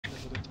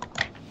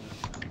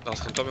Так, з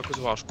хантом якось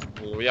важко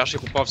було. Я ж і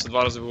попався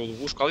 2 рази в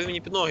ловушку, але він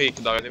мені під ноги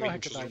кидав, я не міг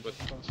нічого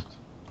зробити.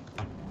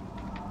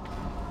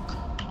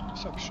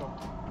 Все, пішов.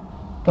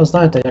 Та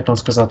знаєте, як вам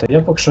сказати,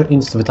 я поки що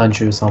інст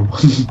витанчую сам.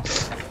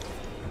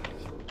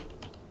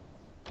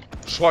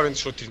 Що, він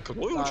що,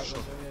 трінканув його Так, чи що?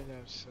 ні,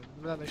 все.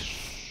 Мене не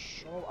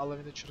йшов, але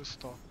він не через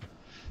 100.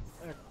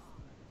 Як?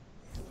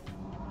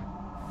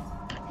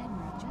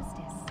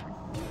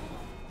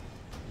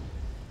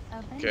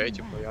 Окей,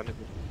 типу, я не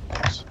буду.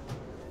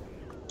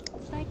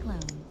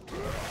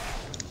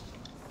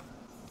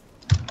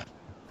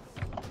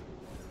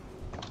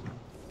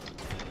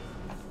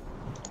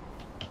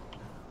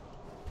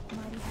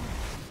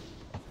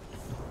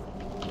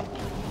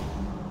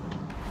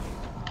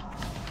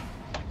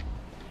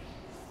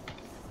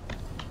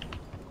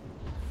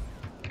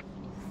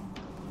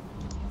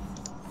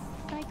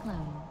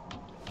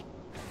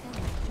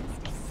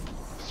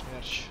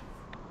 Смерч.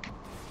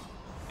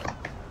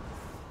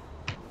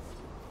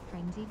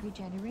 Frenzied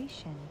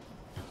regeneration.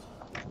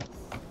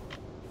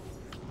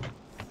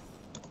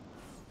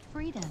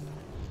 Freedom.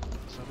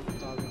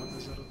 Зарутав його, не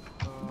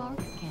зарутав.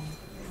 Barkskin.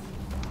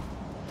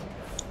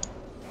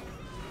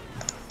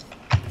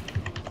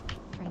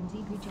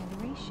 Frenzied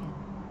regeneration.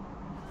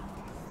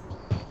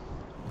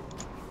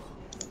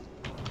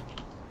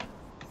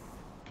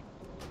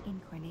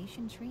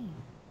 Incarnation tree.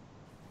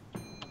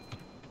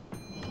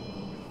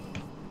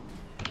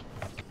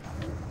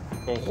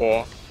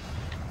 Ого.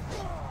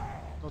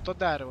 Ну то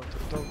дерево,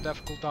 то де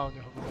в кулдаун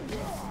його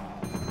було.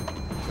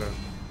 Окей.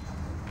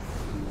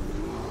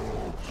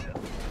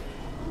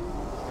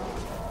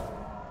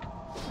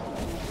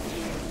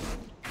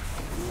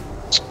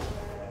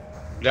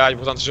 Блядь,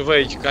 Богдан, ти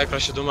живий, тікай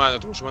краще до мене,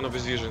 тому що в мене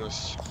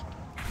обездвіженість.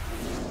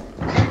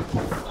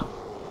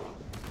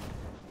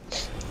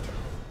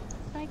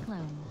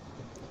 Cyclone.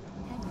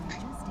 Head of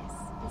justice.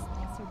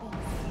 Displacer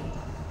base.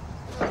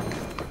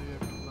 Є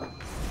проблема.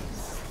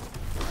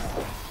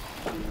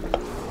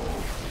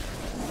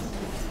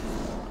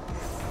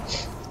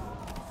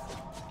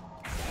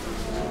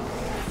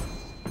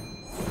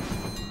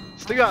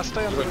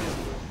 Стою. Живий.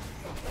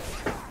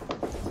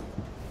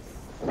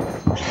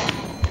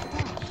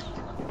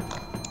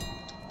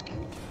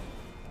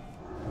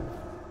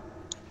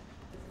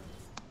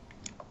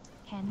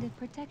 Hand of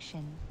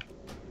protection.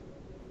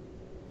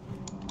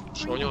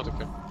 Що у нього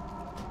таке?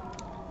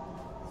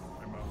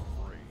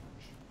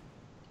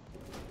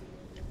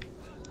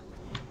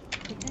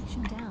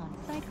 Protection down.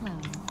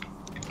 Cyclone.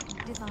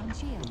 Divine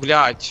shield.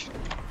 Блядь.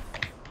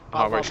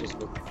 Ага, вийшов з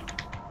боку.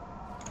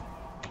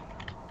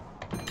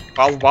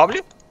 Пал в баблі?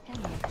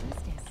 Head of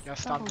justice. Я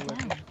стан Double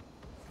великий. down.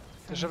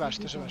 Ти живеш.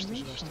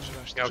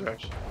 Regeneration. Я окей.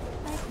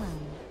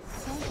 Cyclone.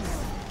 Soldier.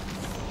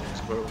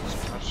 Збив,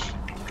 смерч.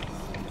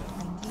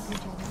 Frenzied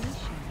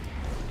regeneration.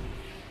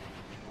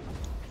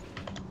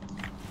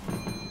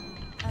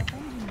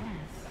 Avenging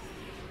wrath.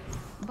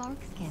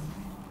 Barkskin.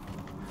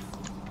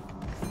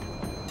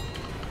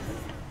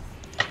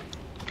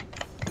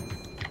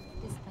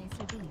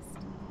 Displacer beast.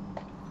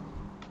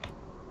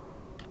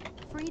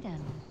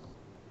 Freedom.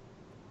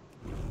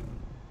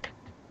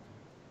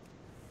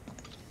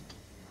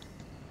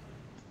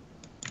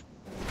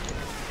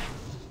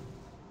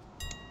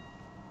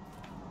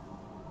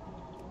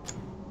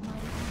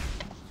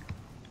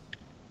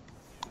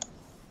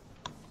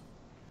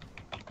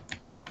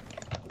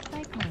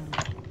 Cyclone.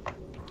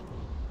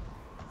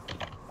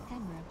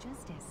 Hammer of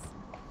justice.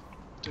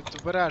 Ти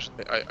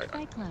обережний. Ай.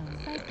 Cyclone.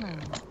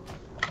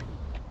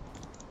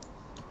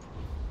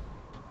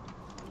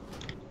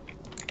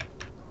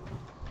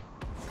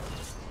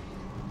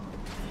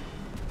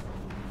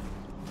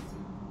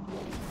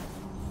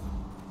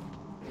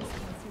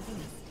 Displacer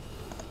beast.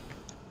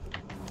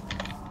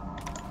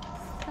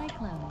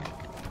 Cyclone.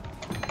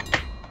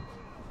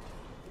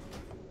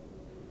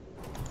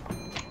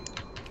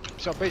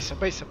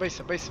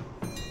 Все, бейся.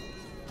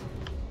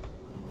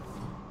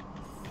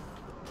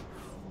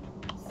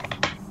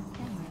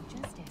 Hammer of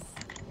justice.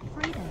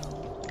 Freedom.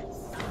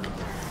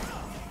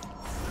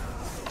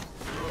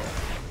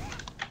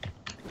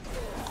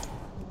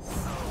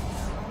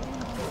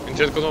 Він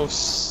трінканув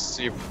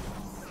сліп.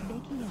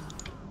 Baking up.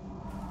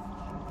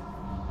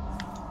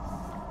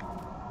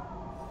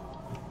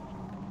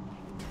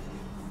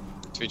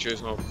 Свічує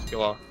знов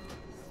хіла.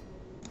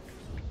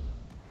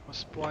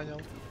 Ось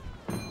понял.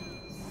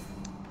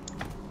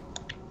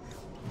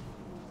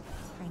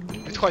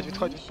 Frenzied Відходь,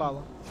 regeneration.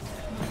 відпало.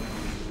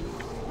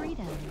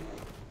 Freedom.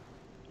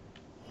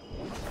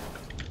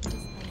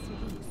 Displacer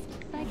beast.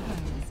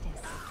 Cyclone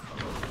justice.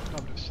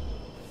 Добре все.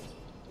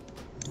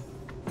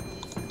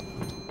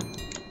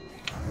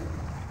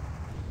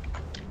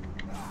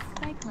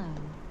 Cyclone.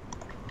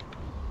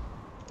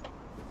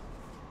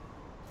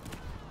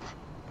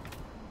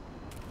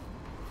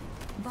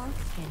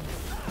 Barkskin.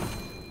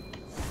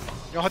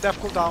 Його де в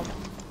кулдаун.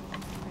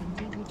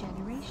 Frenzied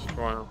regeneration.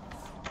 Понял.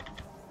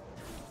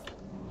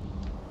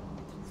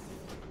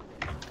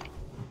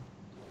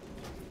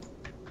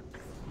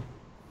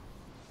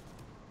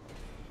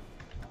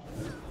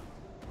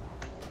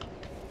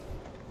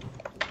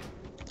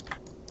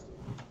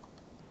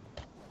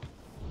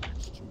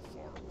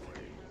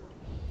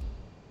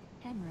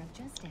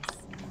 justice.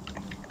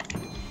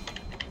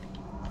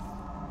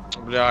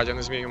 Блядь, я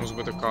не зміг йому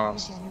збити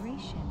каст.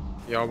 Regeneration.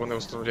 Я обманив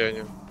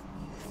встановлення.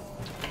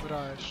 Ти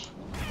помираєш.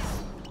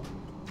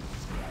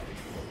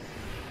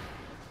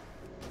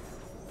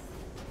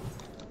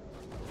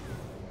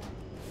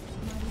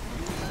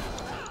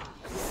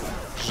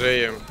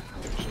 Жиєм.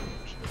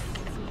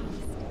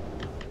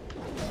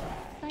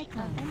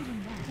 Cyclone.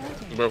 Engine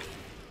reloaded. Бив.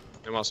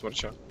 Нема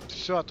смерча.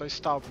 Все, той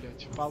став,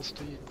 блядь. Пал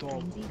стоїть довго.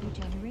 Frenzy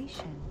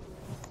regeneration.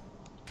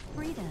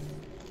 Freedom.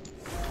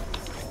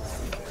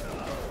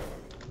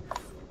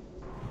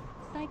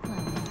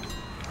 Cyclone.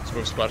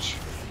 Збив сперч.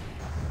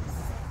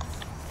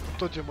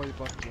 Тут йому і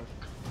баклик.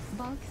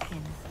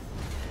 Bogskin.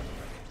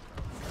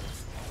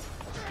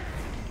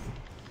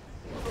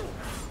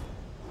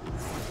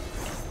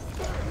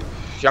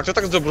 Як ти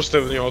так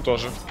забрустив до нього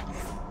теж? Блядь,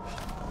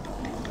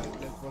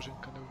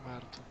 боженька не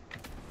вмерти.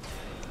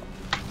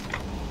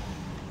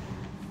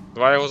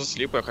 Давай його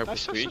засліпай, хай Та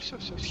все, постоїть.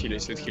 все.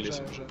 Відхилюйся,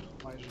 відхилюйся. Вже,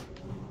 майже.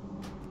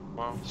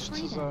 Вау. Що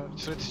це за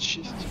 36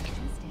 тільки?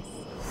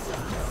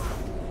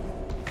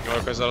 У нього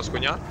якась зараз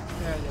коня?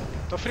 Ні.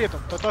 То фрідом,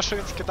 то то, що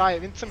він скидає,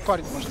 він цим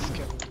корінь може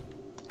скинути.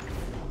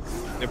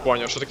 Не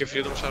поняв, що таке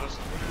фрідом ще раз?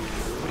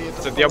 Фрідом,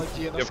 Це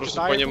паладіна, я просто по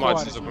скидає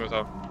анімації корінь.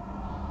 запам'ятав.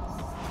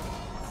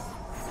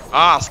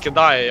 А,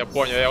 скидає, я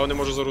поняв, я його не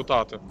можу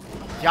зарутати.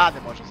 Я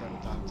не можу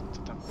залітати, ти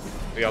там.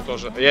 Я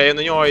теж. Я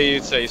на нього і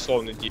цей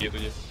слов не діє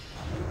тоді.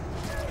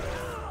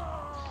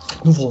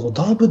 Ну,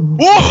 Волода би...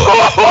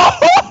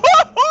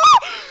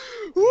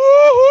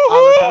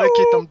 Але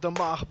великий там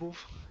дамаг був.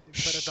 І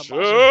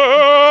передамажив.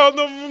 Ще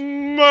не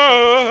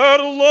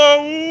вмерла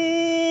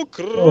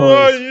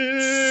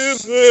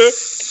України,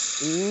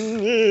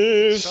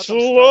 ні Що там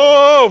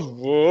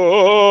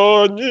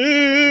слава,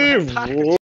 ні Так, воля.